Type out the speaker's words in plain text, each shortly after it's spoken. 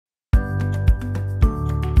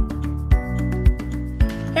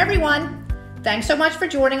everyone. Thanks so much for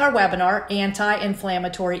joining our webinar,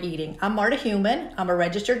 Anti-Inflammatory Eating. I'm Marta Heumann. I'm a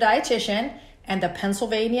registered dietitian and the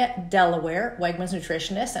Pennsylvania, Delaware Wegmans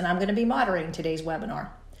Nutritionist, and I'm going to be moderating today's webinar.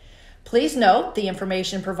 Please note the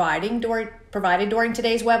information provided during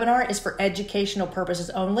today's webinar is for educational purposes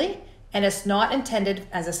only, and it's not intended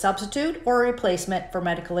as a substitute or a replacement for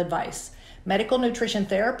medical advice, medical nutrition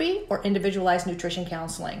therapy, or individualized nutrition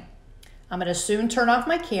counseling. I'm going to soon turn off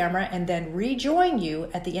my camera and then rejoin you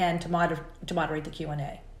at the end to moderate the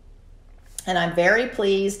Q&A. And I'm very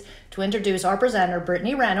pleased to introduce our presenter,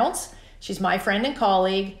 Brittany Reynolds. She's my friend and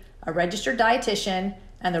colleague, a registered dietitian,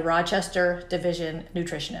 and the Rochester Division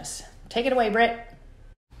nutritionist. Take it away, Britt.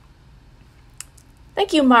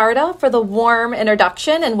 Thank you, Marta, for the warm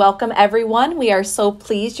introduction, and welcome everyone. We are so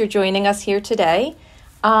pleased you're joining us here today.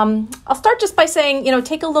 I'll start just by saying,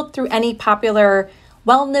 take a look through any popular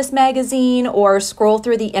wellness magazine or scroll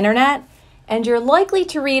through the internet, and you're likely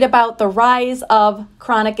to read about the rise of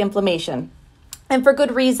chronic inflammation. And for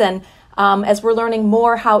good reason, as we're learning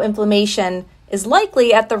more how inflammation is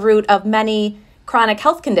likely at the root of many chronic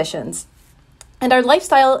health conditions. And our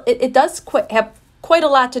lifestyle, it does have quite a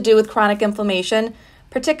lot to do with chronic inflammation,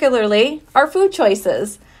 particularly our food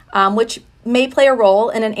choices, which may play a role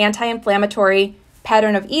in an anti-inflammatory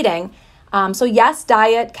pattern of eating. So yes,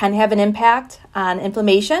 diet can have an impact on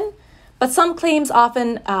inflammation, but some claims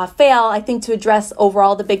often fail, I think, to address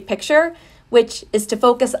overall the big picture, which is to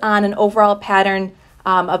focus on an overall pattern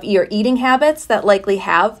of your eating habits that likely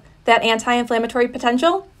have that anti-inflammatory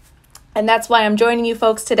potential. And that's why I'm joining you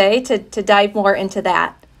folks today to dive more into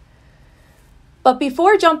that. But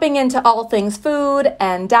before jumping into all things food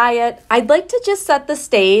and diet, I'd like to just set the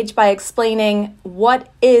stage by explaining what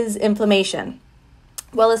is inflammation.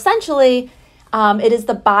 Well, essentially, it is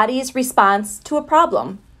the body's response to a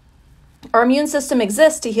problem. Our immune system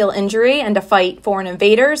exists to heal injury and to fight foreign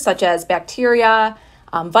invaders such as bacteria,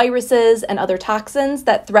 viruses, and other toxins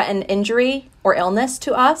that threaten injury or illness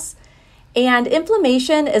to us. And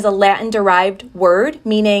inflammation is a Latin-derived word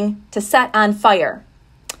meaning to set on fire.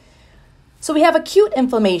 So we have acute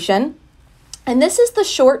inflammation, and this is the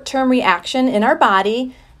short-term reaction in our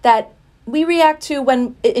body that we react to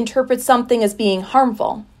when it interprets something as being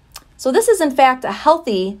harmful. So this is in fact a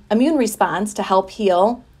healthy immune response to help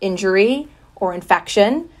heal injury or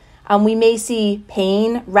infection. We may see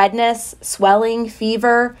pain, redness, swelling,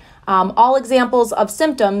 fever, all examples of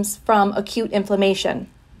symptoms from acute inflammation.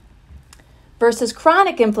 Versus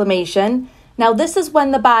chronic inflammation, now this is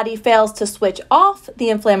when the body fails to switch off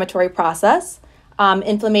the inflammatory process.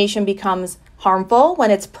 Inflammation becomes harmful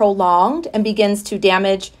when it's prolonged and begins to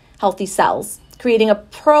damage healthy cells, creating a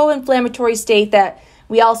pro-inflammatory state that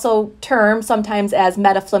we also term sometimes as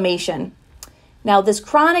metaflammation. Now, this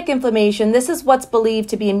chronic inflammation, this is what's believed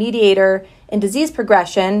to be a mediator in disease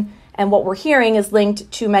progression, and what we're hearing is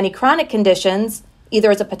linked to many chronic conditions,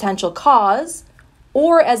 either as a potential cause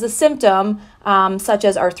or as a symptom, such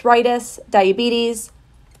as arthritis, diabetes,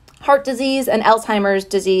 heart disease, and Alzheimer's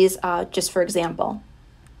disease, just for example.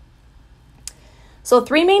 So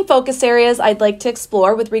 3 main focus areas I'd like to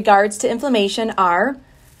explore with regards to inflammation are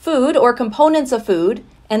food or components of food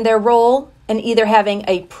and their role in either having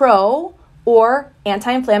a pro or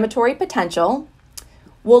anti-inflammatory potential.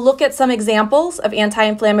 We'll look at some examples of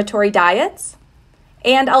anti-inflammatory diets,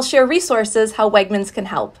 and I'll share resources how Wegmans can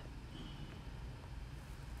help.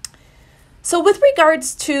 So with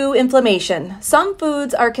regards to inflammation, some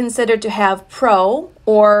foods are considered to have pro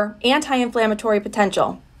or anti-inflammatory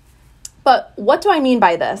potential. But what do I mean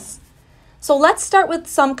by this? So let's start with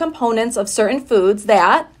some components of certain foods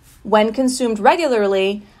that, when consumed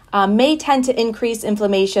regularly, may tend to increase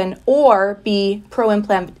inflammation or be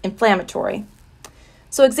pro-inflammatory.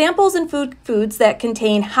 So examples in foods that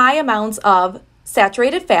contain high amounts of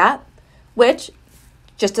saturated fat, which,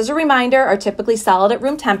 just as a reminder, are typically solid at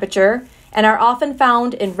room temperature and are often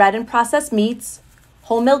found in red and processed meats,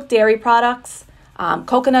 whole milk dairy products,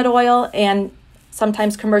 coconut oil, and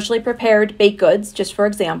sometimes commercially prepared baked goods, just for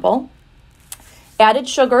example. Added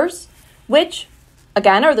sugars, which,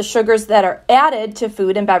 again, are the sugars that are added to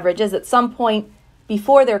food and beverages at some point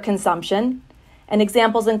before their consumption. And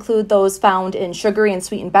examples include those found in sugary and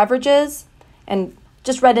sweetened beverages. And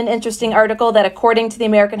just read an interesting article that according to the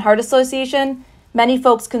American Heart Association, many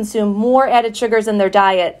folks consume more added sugars in their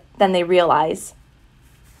diet than they realize.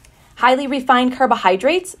 Highly refined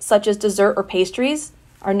carbohydrates, such as dessert or pastries,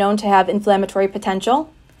 are known to have inflammatory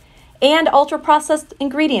potential. And ultra-processed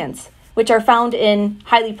ingredients, which are found in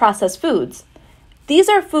highly processed foods. These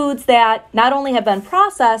are foods that not only have been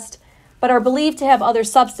processed, but are believed to have other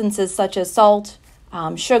substances such as salt,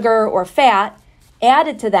 sugar, or fat,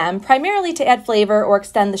 added to them primarily to add flavor or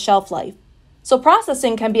extend the shelf life. So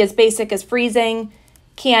processing can be as basic as freezing,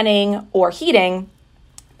 canning, or heating,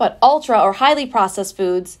 but ultra or highly processed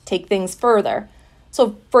foods take things further.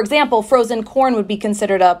 So, for example, frozen corn would be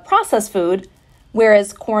considered a processed food,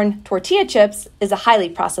 whereas corn tortilla chips is a highly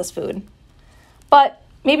processed food. But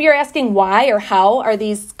maybe you're asking why or how are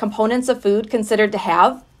these components of food considered to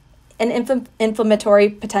have an inflammatory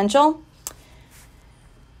potential?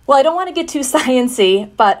 Well, I don't want to get too sciencey,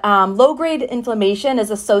 but low-grade inflammation is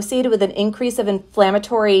associated with an increase of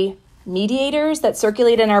inflammatory mediators that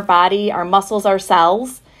circulate in our body, our muscles, our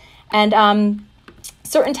cells. And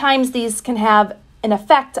certain times these can have an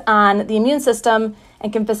effect on the immune system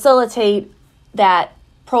and can facilitate that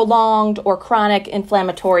prolonged or chronic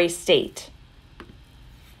inflammatory state.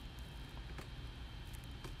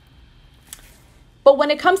 But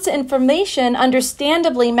when it comes to inflammation,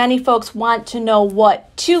 understandably, many folks want to know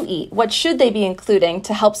what to eat. What should they be including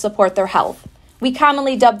to help support their health? We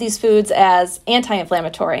commonly dub these foods as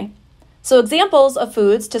anti-inflammatory. So examples of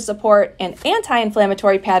foods to support an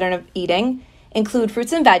anti-inflammatory pattern of eating include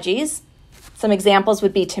fruits and veggies. Some examples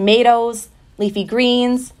would be tomatoes, leafy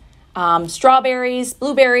greens, strawberries,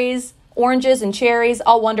 blueberries, oranges, and cherries,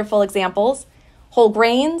 all wonderful examples. Whole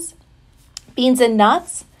grains, beans and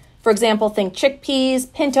nuts. For example, think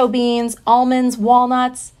chickpeas, pinto beans, almonds,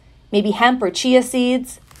 walnuts, maybe hemp or chia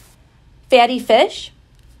seeds. Fatty fish,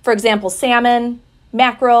 for example, salmon,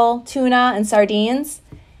 mackerel, tuna, and sardines.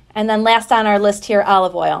 And then last on our list here,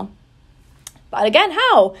 olive oil. But again,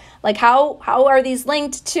 how? How are these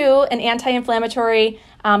linked to an anti-inflammatory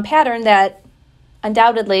pattern that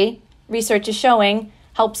undoubtedly research is showing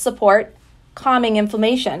helps support calming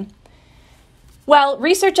inflammation? Well,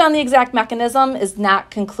 research on the exact mechanism is not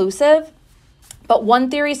conclusive, but one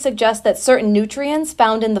theory suggests that certain nutrients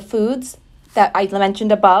found in the foods that I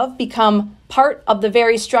mentioned above become part of the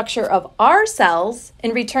very structure of our cells,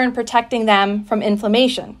 in return protecting them from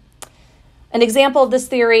inflammation. An example of this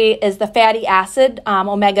theory is the fatty acid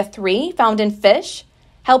omega-3 found in fish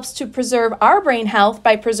helps to preserve our brain health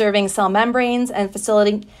by preserving cell membranes and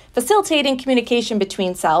facilitating communication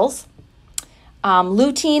between cells.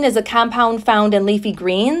 Lutein is a compound found in leafy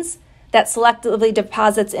greens that selectively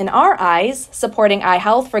deposits in our eyes, supporting eye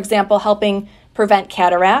health, for example, helping prevent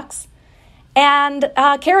cataracts. And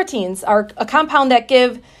carotenes are a compound that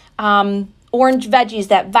give orange veggies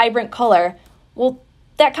that vibrant color. Well,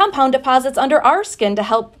 that compound deposits under our skin to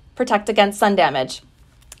help protect against sun damage.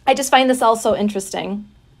 I just find this also interesting.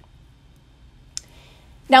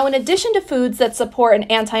 Now, in addition to foods that support an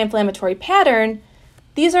anti-inflammatory pattern,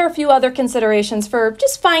 these are a few other considerations for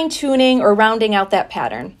just fine-tuning or rounding out that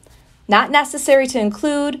pattern. Not necessary to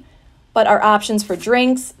include, but are options for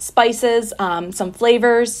drinks, spices, some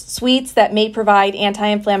flavors, sweets that may provide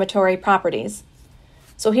anti-inflammatory properties.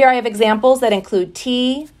 So here I have examples that include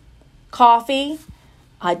tea, coffee,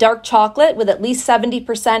 dark chocolate with at least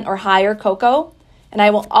 70% or higher cocoa, and I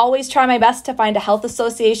will always try my best to find a health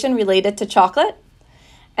association related to chocolate.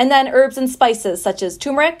 And then herbs and spices such as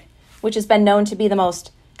turmeric, which has been known to be the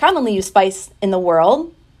most commonly used spice in the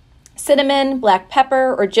world, cinnamon, black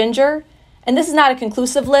pepper, or ginger. And this is not a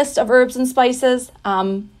conclusive list of herbs and spices,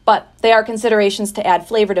 but they are considerations to add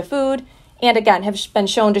flavor to food, and again, have been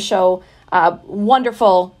shown to show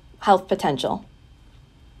wonderful health potential.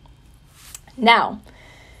 Now,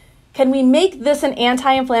 can we make this an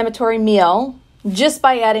anti-inflammatory meal just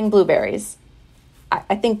by adding blueberries?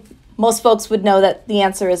 I think most folks would know that the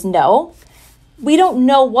answer is no. We don't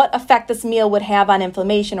know what effect this meal would have on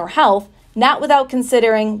inflammation or health, not without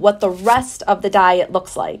considering what the rest of the diet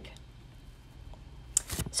looks like.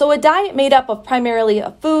 So a diet made up of primarily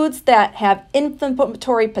foods that have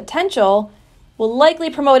inflammatory potential will likely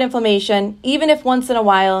promote inflammation, even if once in a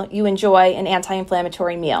while you enjoy an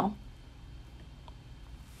anti-inflammatory meal.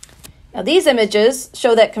 Now, these images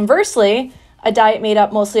show that conversely, a diet made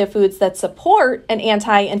up mostly of foods that support an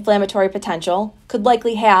anti-inflammatory potential could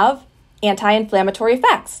likely have anti-inflammatory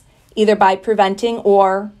effects, either by preventing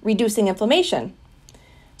or reducing inflammation.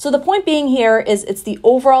 So the point being here is it's the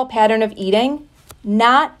overall pattern of eating,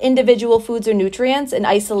 not individual foods or nutrients in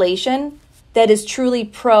isolation, that is truly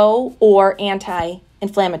pro or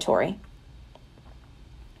anti-inflammatory.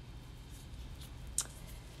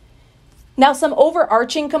 Now, some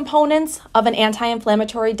overarching components of an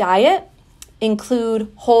anti-inflammatory diet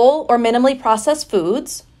include whole or minimally processed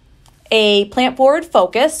foods, a plant-forward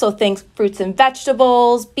focus, so think fruits and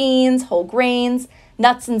vegetables, beans, whole grains,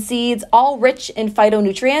 nuts and seeds, all rich in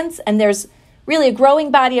phytonutrients, and there's really a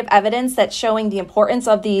growing body of evidence that's showing the importance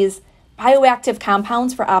of these bioactive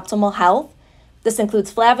compounds for optimal health. This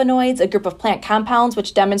includes flavonoids, a group of plant compounds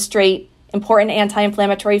which demonstrate important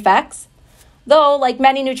anti-inflammatory effects. Though, like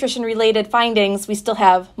many nutrition-related findings, we still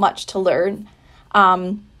have much to learn.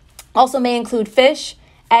 Also may include fish,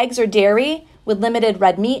 eggs, or dairy with limited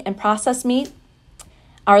red meat and processed meat,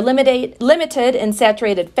 are limited in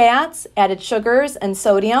saturated fats, added sugars, and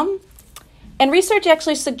sodium. And research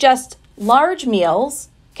actually suggests large meals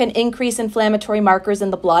can increase inflammatory markers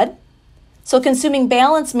in the blood. So consuming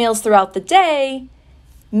balanced meals throughout the day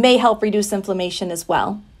may help reduce inflammation as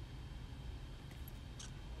well.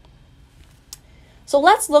 So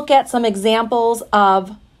let's look at some examples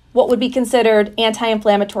of what would be considered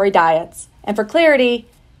anti-inflammatory diets. And for clarity,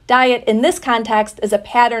 diet in this context is a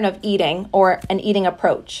pattern of eating or an eating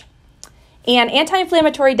approach. And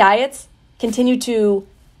anti-inflammatory diets continue to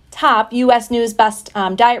top U.S. News Best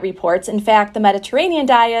Diet reports. In fact, the Mediterranean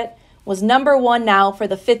diet was number one now for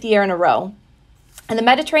the 5th year in a row. And the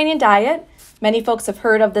Mediterranean diet, many folks have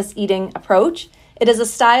heard of this eating approach. It is a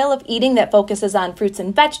style of eating that focuses on fruits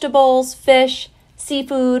and vegetables, fish,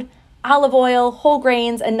 seafood, olive oil, whole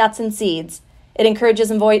grains, and nuts and seeds. It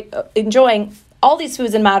encourages enjoying all these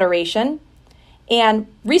foods in moderation. And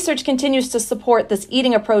research continues to support this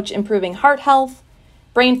eating approach improving heart health,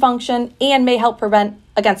 brain function, and may help prevent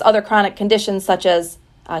against other chronic conditions such as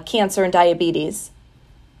cancer and diabetes.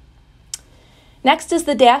 Next is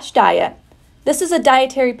the DASH diet. This is a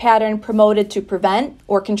dietary pattern promoted to prevent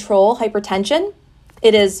or control hypertension.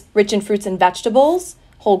 It is rich in fruits and vegetables,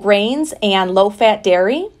 whole grains, and low-fat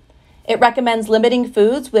dairy. It recommends limiting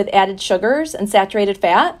foods with added sugars and saturated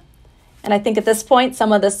fat. And I think at this point,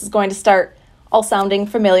 some of this is going to start all sounding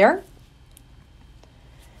familiar.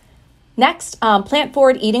 Next,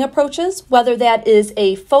 plant-forward eating approaches, whether that is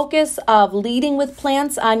a focus of leading with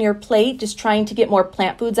plants on your plate, just trying to get more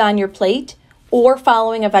plant foods on your plate, or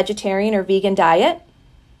following a vegetarian or vegan diet.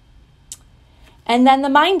 And then the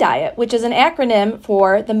MIND diet, which is an acronym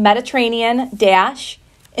for the Mediterranean Dash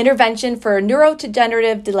Intervention for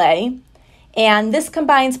Neurodegenerative Delay. And this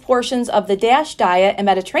combines portions of the DASH diet and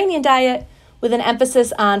Mediterranean diet with an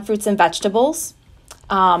emphasis on fruits and vegetables.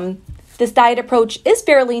 This diet approach is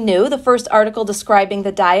fairly new. The first article describing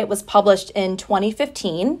the diet was published in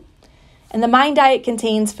 2015. And the MIND diet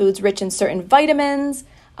contains foods rich in certain vitamins,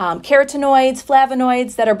 carotenoids,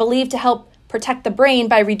 flavonoids that are believed to help protect the brain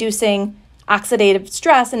by reducing oxidative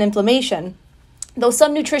stress and inflammation. Though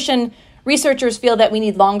some nutrition researchers feel that we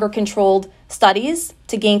need longer controlled studies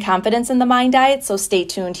to gain confidence in the MIND diet, so stay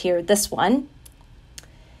tuned here, this one.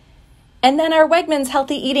 And then our Wegmans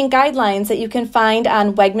Healthy Eating Guidelines that you can find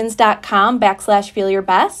on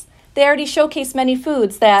wegmans.com/feelyourbest. They already showcase many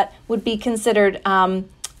foods that would be considered a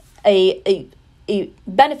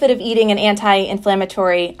benefit of eating an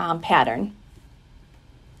anti-inflammatory pattern.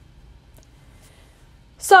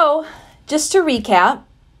 So, just to recap,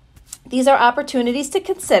 these are opportunities to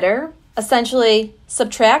consider. Essentially,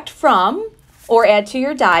 subtract from or add to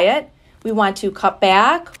your diet. We want to cut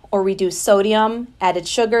back or reduce sodium, added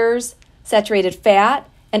sugars, saturated fat,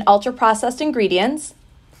 and ultra-processed ingredients,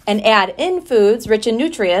 and add in foods rich in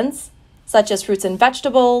nutrients, such as fruits and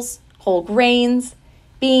vegetables, whole grains,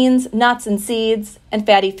 beans, nuts and seeds, and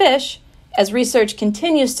fatty fish, as research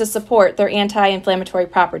continues to support their anti-inflammatory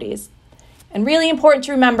properties. And really important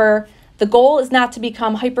to remember, the goal is not to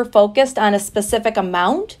become hyper-focused on a specific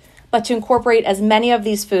amount, but to incorporate as many of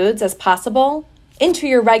these foods as possible into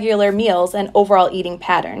your regular meals and overall eating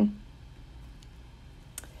pattern.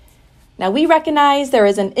 Now, we recognize there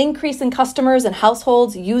is an increase in customers and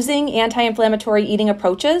households using anti-inflammatory eating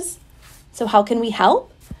approaches. So how can we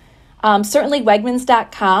help? Certainly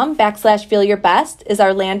wegmans.com/feelyourbest is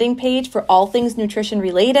our landing page for all things nutrition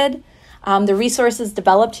related. The resources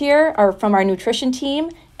developed here are from our nutrition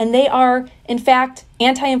team, and they are, in fact,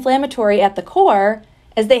 anti-inflammatory at the core,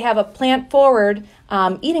 as they have a plant-forward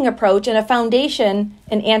eating approach and a foundation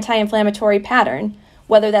in anti-inflammatory pattern,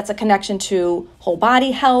 whether that's a connection to whole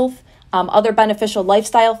body health, other beneficial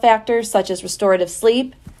lifestyle factors such as restorative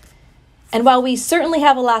sleep. And while we certainly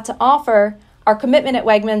have a lot to offer, our commitment at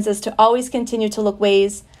Wegmans is to always continue to look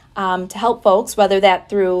ways to help folks, whether that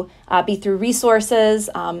be through resources,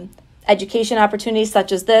 education opportunities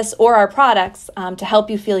such as this, or our products to help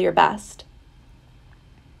you feel your best.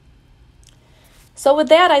 So with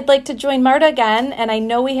that, I'd like to join Marta again, and I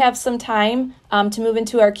know we have some time to move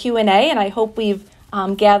into our Q&A, and I hope we've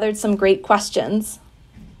gathered some great questions.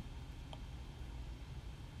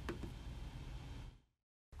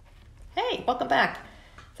 Hey, welcome back.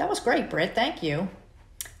 That was great, Britt. Thank you.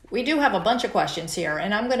 We do have a bunch of questions here,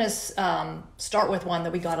 and I'm going to start with one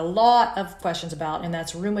that we got a lot of questions about, and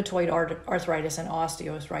that's rheumatoid arthritis and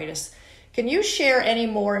osteoarthritis. Can you share any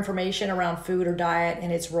more information around food or diet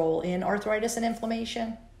and its role in arthritis and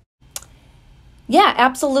inflammation? Yeah,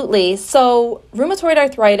 absolutely. So rheumatoid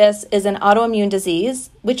arthritis is an autoimmune disease,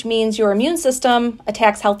 which means your immune system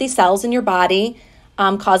attacks healthy cells in your body,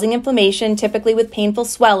 causing inflammation, typically with painful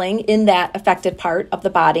swelling in that affected part of the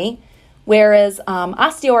body. Whereas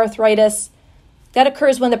osteoarthritis, that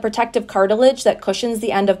occurs when the protective cartilage that cushions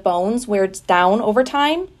the end of bones wears down over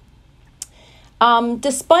time.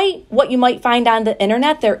 Despite what you might find on the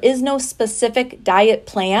internet, there is no specific diet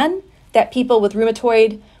plan that people with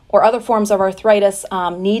rheumatoid or other forms of arthritis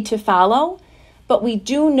need to follow. But we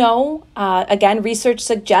do know, again, research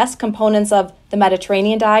suggests components of the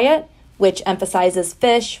Mediterranean diet, which emphasizes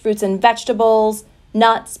fish, fruits and vegetables,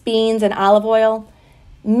 nuts, beans, and olive oil,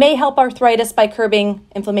 may help arthritis by curbing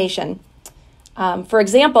inflammation. For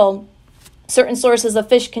example, certain sources of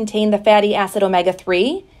fish contain the fatty acid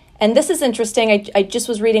omega-3. And this is interesting. I just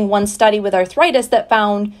was reading one study with arthritis that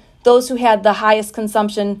found those who had the highest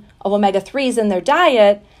consumption of omega-3s in their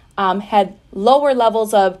diet had lower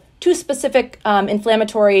levels of two specific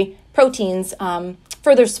inflammatory proteins,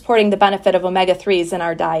 further supporting the benefit of omega-3s in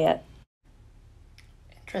our diet.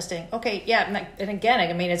 Interesting. Okay, yeah, and again,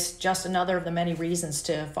 I mean, it's just another of the many reasons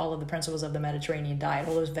to follow the principles of the Mediterranean diet,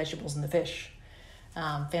 all those vegetables and the fish.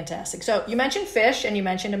 Fantastic. So you mentioned fish and you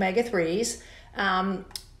mentioned omega-3s.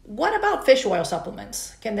 What about fish oil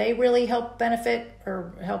supplements? Can they really help benefit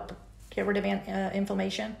or help get rid of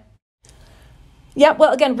inflammation? Yeah,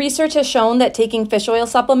 well, again, research has shown that taking fish oil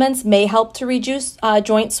supplements may help to reduce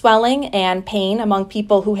joint swelling and pain among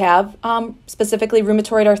people who have specifically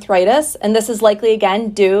rheumatoid arthritis. And this is likely, again,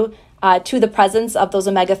 due to the presence of those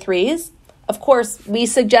omega-3s. Of course, we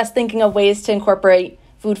suggest thinking of ways to incorporate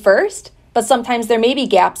food first, but sometimes there may be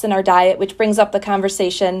gaps in our diet, which brings up the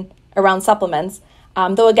conversation around supplements.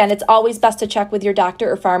 Though, again, it's always best to check with your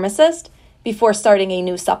doctor or pharmacist before starting a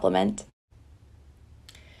new supplement.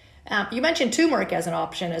 You mentioned turmeric as an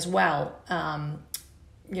option as well,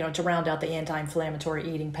 to round out the anti-inflammatory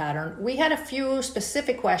eating pattern. We had a few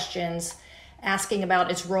specific questions asking about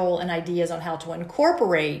its role and ideas on how to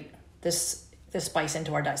incorporate this spice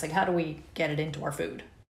into our diets. Like, how do we get it into our food?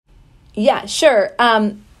 Yeah, sure.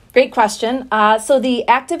 Great question. So the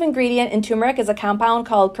active ingredient in turmeric is a compound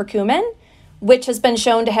called curcumin, which has been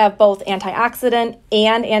shown to have both antioxidant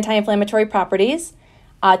and anti-inflammatory properties.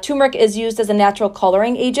 Turmeric is used as a natural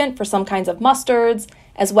coloring agent for some kinds of mustards,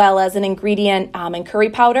 as well as an ingredient in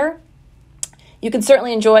curry powder. You can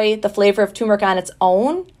certainly enjoy the flavor of turmeric on its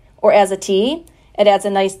own or as a tea. It adds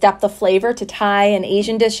a nice depth of flavor to Thai and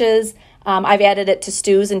Asian dishes. I've added it to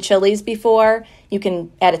stews and chilies before. You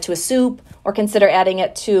can add it to a soup or consider adding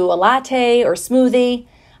it to a latte or smoothie.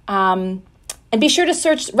 And be sure to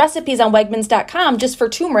search recipes on Wegmans.com just for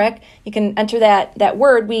turmeric. You can enter that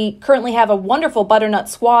word. We currently have a wonderful butternut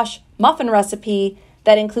squash muffin recipe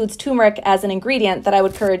that includes turmeric as an ingredient that I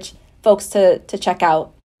would encourage folks to check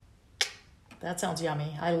out. That sounds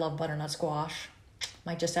yummy. I love butternut squash.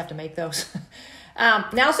 Might just have to make those.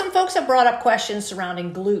 Now, some folks have brought up questions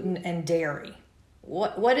surrounding gluten and dairy.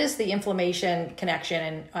 What is the inflammation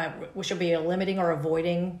connection, and should we be limiting or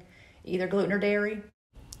avoiding either gluten or dairy?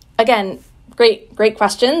 Again, great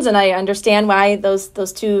questions, and I understand why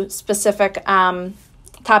those two specific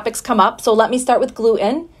topics come up. So let me start with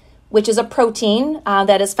gluten, which is a protein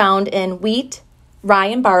that is found in wheat, rye,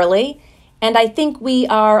 and barley. And I think we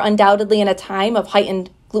are undoubtedly in a time of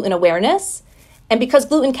heightened gluten awareness. And because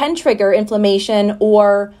gluten can trigger inflammation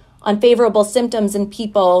or unfavorable symptoms in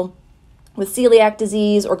people with celiac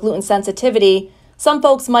disease or gluten sensitivity, some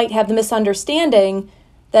folks might have the misunderstanding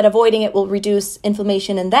that avoiding it will reduce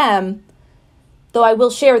inflammation in them. Though I will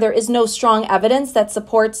share there is no strong evidence that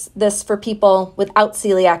supports this for people without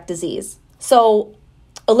celiac disease. So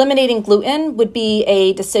eliminating gluten would be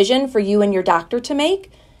a decision for you and your doctor to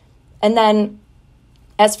make. And then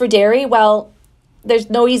as for dairy, well, there's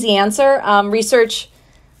no easy answer. Research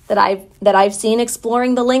that I've seen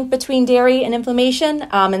exploring the link between dairy and inflammation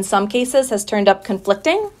in some cases has turned up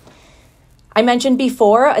conflicting. I mentioned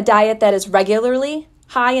before a diet that is regularly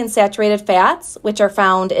high in saturated fats, which are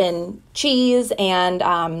found in cheese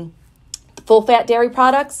and full-fat dairy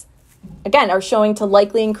products, again, are showing to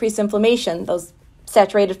likely increase inflammation, those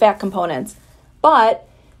saturated fat components. But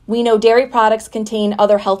we know dairy products contain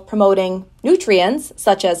other health-promoting nutrients,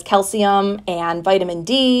 such as calcium and vitamin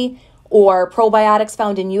D, or probiotics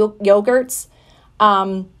found in yogurts.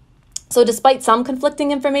 So despite some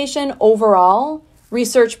conflicting information, overall,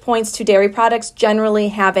 research points to dairy products generally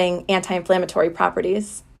having anti-inflammatory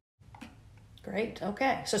properties. Great.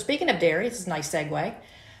 Okay. So speaking of dairy, this is a nice segue.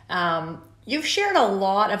 You've shared a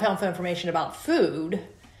lot of helpful information about food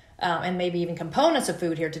and maybe even components of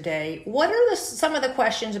food here today. What are some of the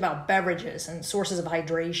questions about beverages and sources of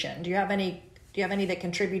hydration? Do you have any Do you have any that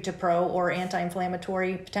contribute to pro or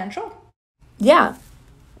anti-inflammatory potential? Yeah,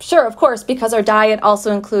 sure, of course, because our diet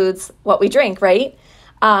also includes what we drink, right?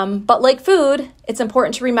 But like food, it's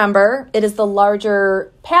important to remember it is the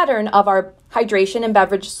larger pattern of our hydration and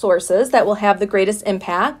beverage sources that will have the greatest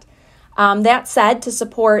impact. That said, to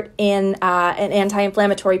support an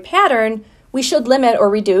anti-inflammatory pattern, we should limit or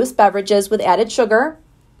reduce beverages with added sugar,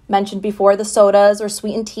 mentioned before, the sodas or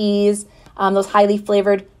sweetened teas, those highly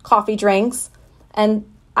flavored coffee drinks. And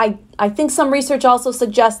I think some research also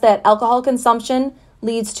suggests that alcohol consumption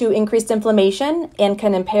leads to increased inflammation and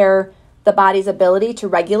can impair the body's ability to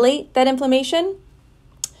regulate that inflammation.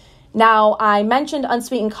 Now, I mentioned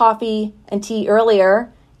unsweetened coffee and tea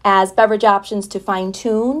earlier as beverage options to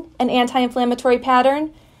fine-tune an anti-inflammatory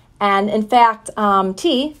pattern. And in fact,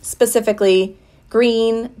 tea, specifically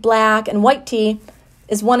green, black, and white tea,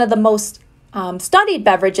 is one of the most studied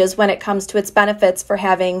beverages when it comes to its benefits for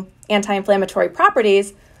having anti-inflammatory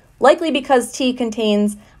properties, likely because tea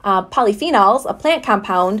contains polyphenols, a plant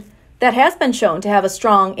compound that has been shown to have a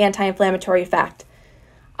strong anti-inflammatory effect.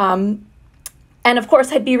 And of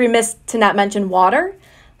course, I'd be remiss to not mention water.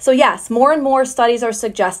 So yes, more and more studies are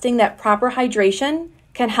suggesting that proper hydration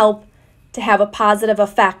can help to have a positive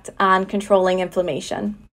effect on controlling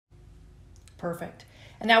inflammation. Perfect.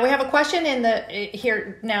 And now we have a question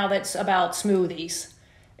here now that's about smoothies.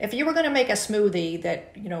 If you were going to make a smoothie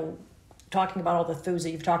that, talking about all the foods that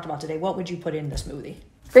you've talked about today, what would you put in the smoothie?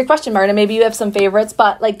 Great question, Marta. Maybe you have some favorites,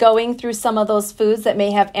 but like going through some of those foods that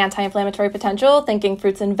may have anti-inflammatory potential, thinking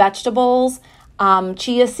fruits and vegetables,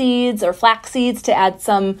 chia seeds or flax seeds to add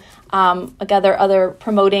some other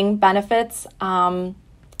promoting benefits.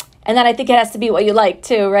 And then I think it has to be what you like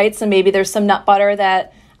too, right? So maybe there's some nut butter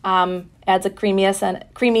that adds a creaminess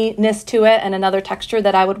to it and another texture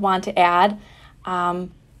that I would want to add.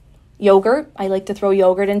 Yogurt. I like to throw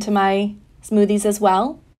yogurt into my smoothies as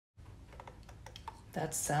well.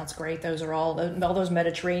 That sounds great. Those are all those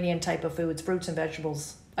Mediterranean type of foods, fruits and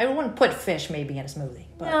vegetables. I wouldn't put fish maybe in a smoothie.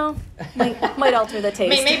 But no, might alter the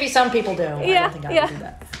taste. Maybe some people do. Yeah, I don't think I would do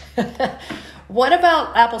that. What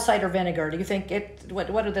about apple cider vinegar? Do you think what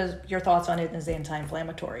are your thoughts on it as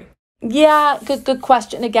anti-inflammatory? Yeah, good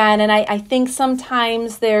question again. And I think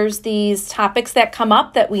sometimes there's these topics that come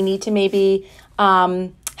up that we need to maybe,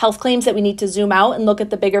 health claims that we need to zoom out and look at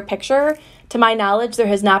the bigger picture. To my knowledge, there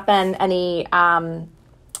has not been any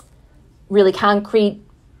really concrete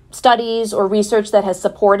studies or research that has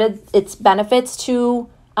supported its benefits to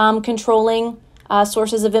controlling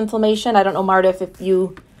sources of inflammation. I don't know, Marta, if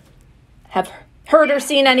you have heard or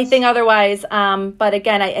seen anything otherwise. But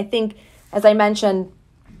again, I think, as I mentioned,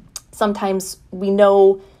 sometimes we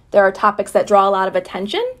know there are topics that draw a lot of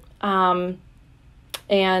attention. And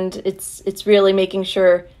it's really making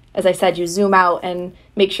sure, as I said, you zoom out and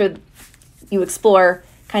make sure you explore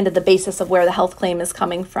kind of the basis of where the health claim is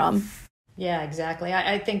coming from. Yeah, exactly.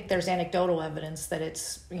 I think there's anecdotal evidence that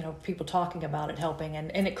it's, people talking about it helping,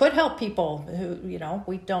 and it could help people who,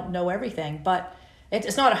 we don't know everything, but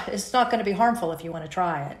it's not going to be harmful if you want to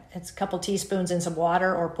try it. It's a couple teaspoons in some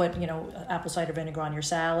water, or put, apple cider vinegar on your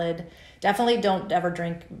salad. Definitely don't ever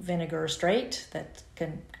drink vinegar straight. That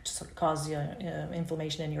can cause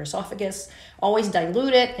inflammation in your esophagus. Always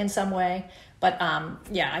dilute it in some way. But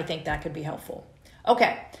I think that could be helpful.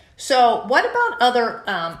 Okay. So what about other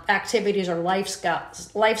activities or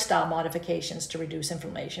lifestyle modifications to reduce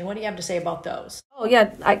inflammation? What do you have to say about those? Oh,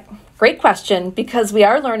 yeah. Great question, because we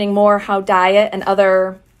are learning more how diet and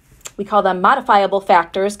other, we call them modifiable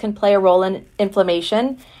factors, can play a role in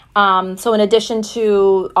inflammation. So in addition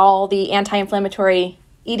to all the anti-inflammatory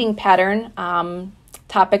eating pattern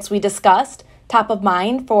topics we discussed, top of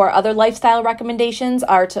mind for other lifestyle recommendations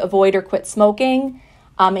are to avoid or quit smoking,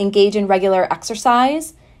 engage in regular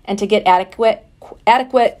exercise, and to get adequate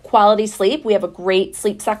quality sleep. We have a great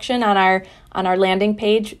sleep section on our landing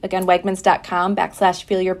page, again,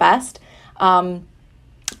 wegmans.com/feelyourbest,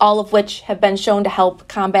 all of which have been shown to help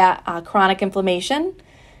combat chronic inflammation.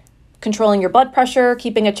 Controlling your blood pressure,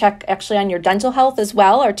 keeping a check actually on your dental health as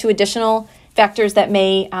well are two additional factors that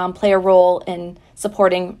may play a role in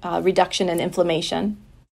supporting reduction in inflammation.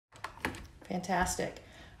 Fantastic.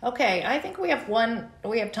 Okay, I think we have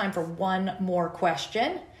time for one more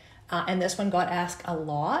question. And this one got asked a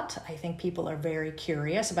lot. I think people are very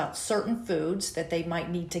curious about certain foods that they might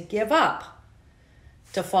need to give up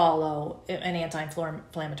to follow an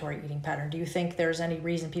anti-inflammatory eating pattern. Do you think there's any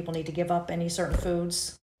reason people need to give up any certain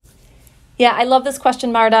foods? Yeah, I love this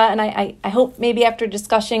question, Marta, and I hope maybe after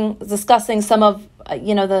discussing some of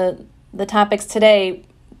the topics today,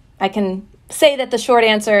 I can say that the short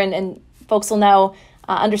answer, and folks will know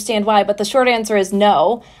understand why, but the short answer is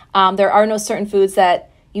no. There are no certain foods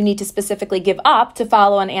that you need to specifically give up to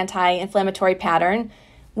follow an anti-inflammatory pattern.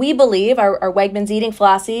 We believe, our Wegmans eating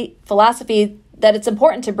philosophy, that it's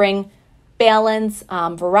important to bring balance,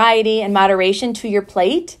 variety, and moderation to your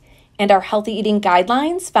plate. And our healthy eating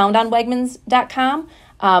guidelines found on Wegmans.com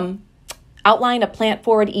outline a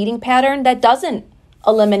plant-forward eating pattern that doesn't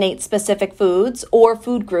eliminate specific foods or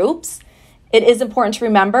food groups. It is important to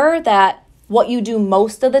remember that what you do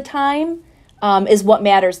most of the time is what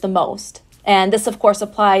matters the most. And this, of course,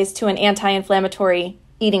 applies to an anti-inflammatory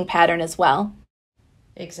eating pattern as well.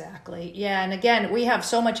 Exactly. Yeah. And again, we have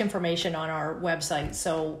so much information on our website.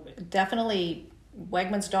 So definitely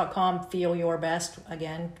Wegmans.com, feel your best.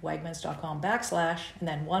 Again, Wegmans.com / and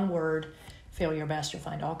then one word, feel your best. You'll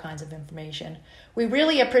find all kinds of information. We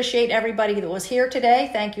really appreciate everybody that was here today.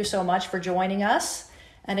 Thank you so much for joining us.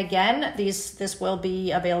 And again, this will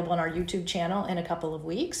be available on our YouTube channel in a couple of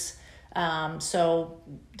weeks. So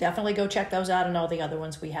definitely go check those out and all the other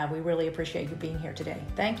ones we have. We really appreciate you being here today.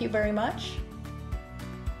 Thank you very much.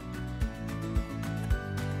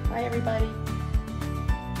 Bye, everybody.